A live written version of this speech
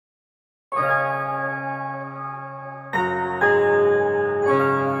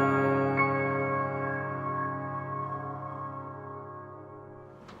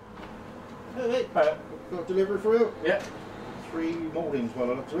delivery for you? Yeah. 3 mouldings by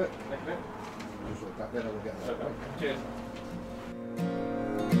the looks of it. Okay. Just like that, then I will get that. Okay. Cheers.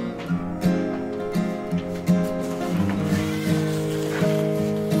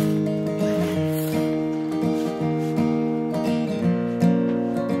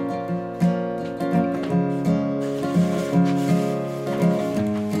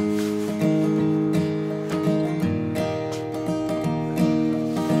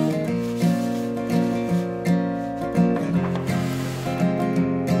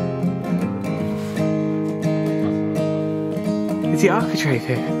 The architrave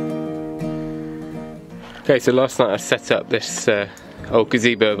here. Okay, so last night I set up this old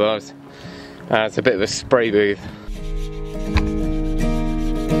gazebo of ours as a bit of a spray booth.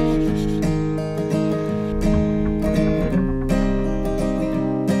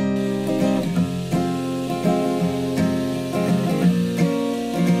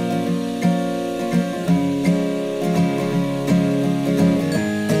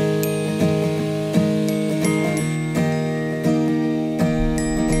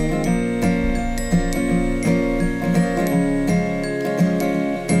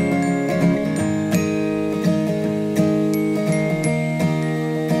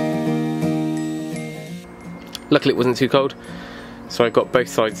 Luckily it wasn't too cold, so I got both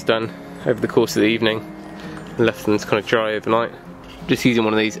sides done over the course of the evening and left them to kind of dry overnight. Just using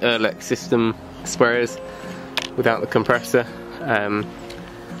one of these Erlex system sprayers without the compressor, and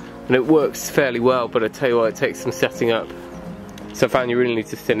it works fairly well, but I tell you what, it takes some setting up. So I found you really need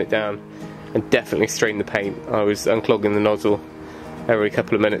to thin it down and definitely strain the paint. I was unclogging the nozzle every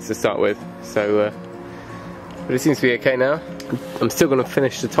couple of minutes to start with, so but it seems to be okay now. I'm still going to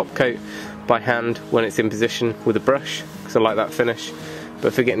finish the top coat by hand when it's in position with a brush, because I like that finish,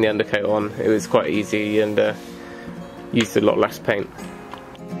 but for getting the undercoat on it was quite easy and used a lot less paint.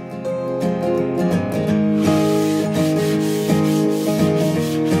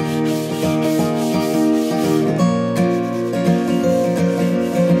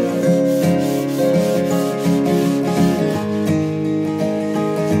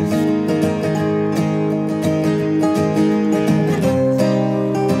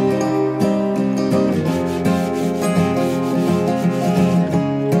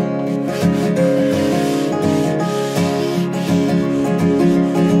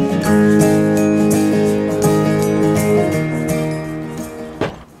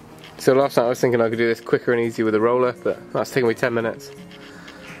 So last night I was thinking I could do this quicker and easier with a roller, but that's taken me 10 minutes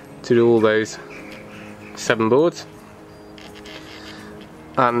to do all those 7 boards.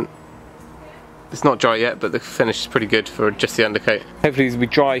 And it's not dry yet, but the finish is pretty good for just the undercoat. Hopefully these will be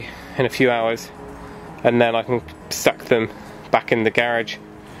dry in a few hours, and then I can stack them back in the garage.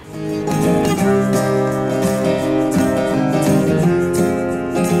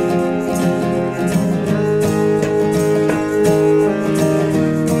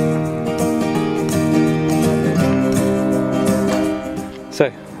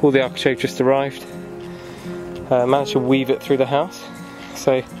 So, all the architrave just arrived. Managed to weave it through the house.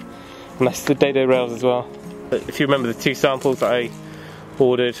 So, and that's the dado rails as well. If you remember the 2 samples that I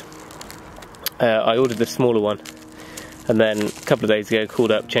ordered the smaller one, and then a couple of days ago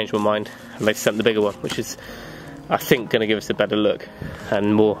called up, changed my mind, and they've sent the bigger one, which is, I think, going to give us a better look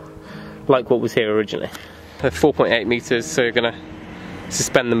and more like what was here originally. They're 4.8 meters, so you're going to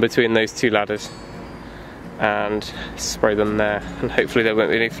suspend them between those 2 ladders and spray them there, and hopefully there won't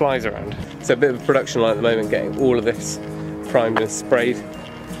be any flies around. It's a bit of a production line at the moment, getting all of this primed and sprayed.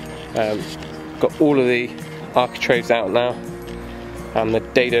 Got all of the architraves out now, and the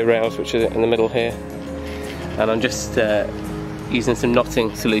dado rails which are in the middle here, and I'm just using some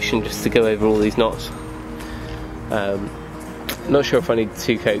knotting solution just to go over all these knots. Not sure if I need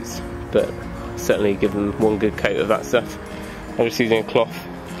 2 coats, but certainly give them 1 good coat of that stuff. I'm just using a cloth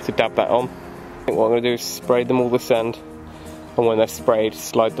to dab that on. I think what I'm going to do is spray them all this end, and when they're sprayed,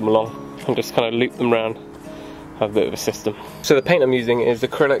 slide them along and just kind of loop them around. Have a bit of a system. So the paint I'm using is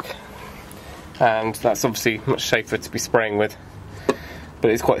acrylic, and that's obviously much safer to be spraying with,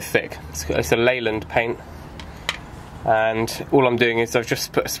 but it's quite thick. It's a Leyland paint, and all I'm doing is I've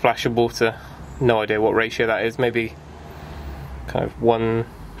just put a splash of water, no idea what ratio that is, maybe kind of 1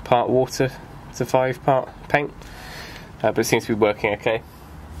 part water to 5 part paint, but it seems to be working okay.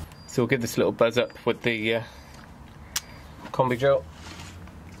 So we'll give this a little buzz up with the combi drill.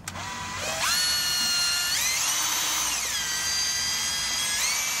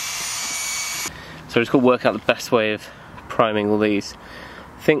 So I'm just going to work out the best way of priming all these.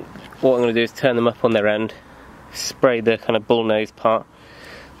 I think what I'm going to do is turn them up on their end, spray the kind of bull nose part,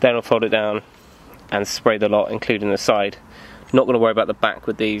 then I'll fold it down and spray the lot, including the side. Not going to worry about the back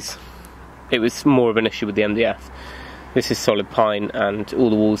with these it was more of an issue with the MDF. This is solid pine, and all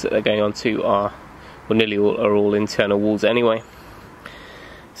the walls that they're going onto are, well, nearly all are all internal walls anyway,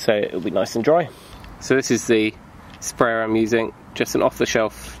 so it'll be nice and dry. So this is the sprayer I'm using, just an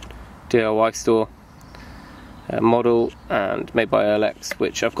off-the-shelf DIY store model, and made by Erlex,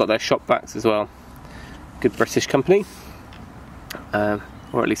 which I've got their shop backs as well. Good British company, or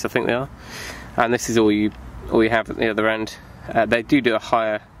at least I think they are. And this is all you have at the other end. They do a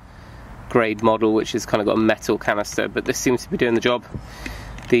higher grade model, which has kind of got a metal canister, but this seems to be doing the job.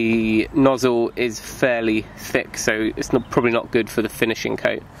 The nozzle is fairly thick, so it's probably not good for the finishing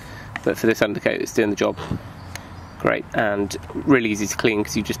coat, but for this undercoat it's doing the job great, and really easy to clean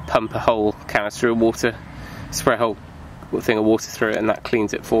because you just pump a whole canister of water, spray a whole thing of water through it, and that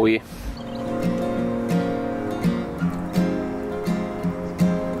cleans it for you.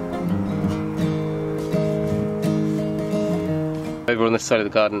 Over on this side of the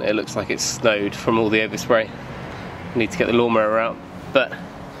garden it looks like it's snowed from all the overspray. I need to get the lawnmower out, but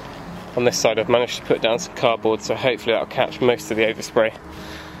on this side I've managed to put down some cardboard, so hopefully that'll catch most of the overspray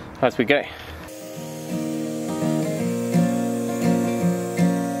as we go.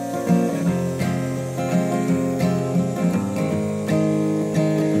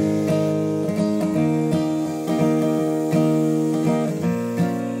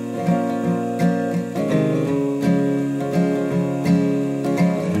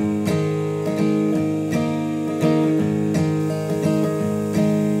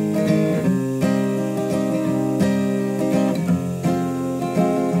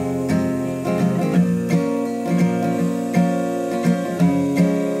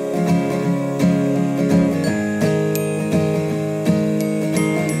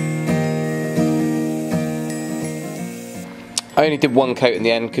 I only did one coat in the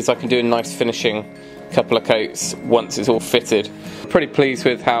end because I can do a nice finishing couple of coats once it's all fitted. I'm pretty pleased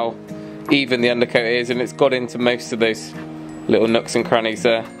with how even the undercoat is, and it's got into most of those little nooks and crannies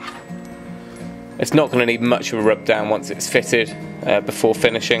there. It's not going to need much of a rub down once it's fitted before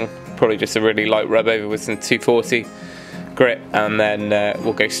finishing. Probably just a really light rub over with some 240 grit, and then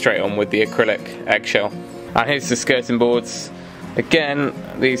we'll go straight on with the acrylic eggshell. And here's the skirting boards. Again,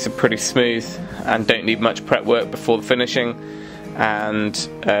 these are pretty smooth and don't need much prep work before the finishing. And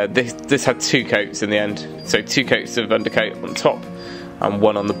this had 2 coats in the end, so 2 coats of undercoat on top and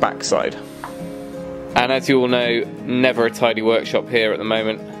 1 on the back side. And as you all know, never a tidy workshop here at the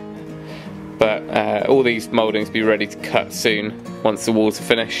moment, but all these mouldings will be ready to cut soon once the walls are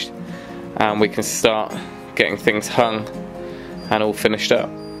finished, and we can start getting things hung and all finished up.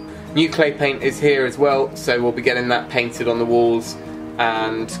 New clay paint is here as well, so we'll be getting that painted on the walls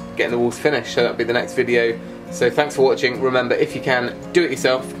and getting the walls finished, so that'll be the next video. So thanks for watching. Remember, if you can, do it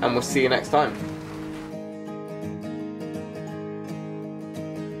yourself, and we'll see you next time.